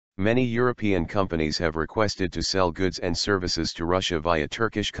Many European companies have requested to sell goods and services to Russia via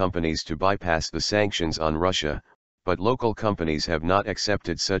Turkish companies to bypass the sanctions on Russia, but local companies have not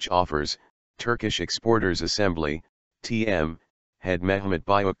accepted such offers, Turkish Exporters Assembly, TM, head Mehmet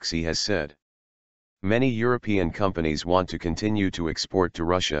Büyükekşi has said. Many European companies want to continue to export to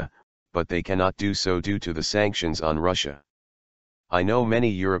Russia, but they cannot do so due to the sanctions on Russia. I know many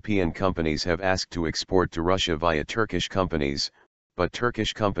European companies have asked to export to Russia via Turkish companies, but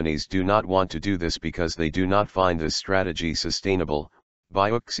Turkish companies do not want to do this because they do not find this strategy sustainable,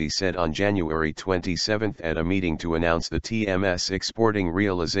 Büyükekşi said on January 27 at a meeting to announce the TMS exporting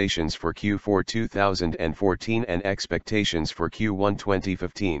realizations for Q4 2014 and expectations for Q1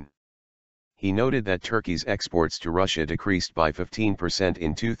 2015. He noted that Turkey's exports to Russia decreased by 15%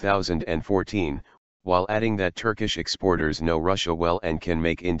 in 2014, while adding that Turkish exporters know Russia well and can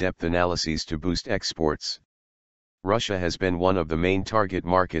make in-depth analyses to boost exports. Russia has been one of the main target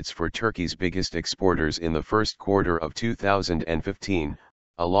markets for Turkey's biggest exporters in the first quarter of 2015,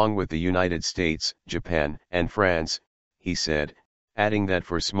 along with the United States, Japan, and France, he said, adding that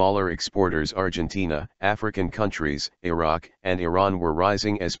for smaller exporters Argentina, African countries, Iraq, and Iran were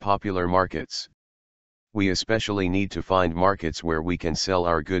rising as popular markets. We especially need to find markets where we can sell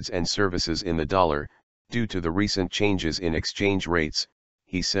our goods and services in the dollar, due to the recent changes in exchange rates,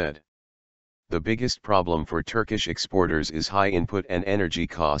 he said. The biggest problem for Turkish exporters is high input and energy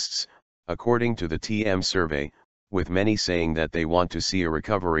costs, according to the TM survey, with many saying that they want to see a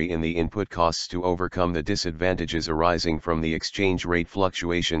recovery in the input costs to overcome the disadvantages arising from the exchange rate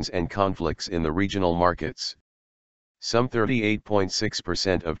fluctuations and conflicts in the regional markets. Some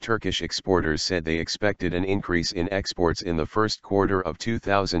 38.6% of Turkish exporters said they expected an increase in exports in the first quarter of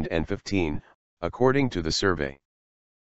 2015, according to the survey.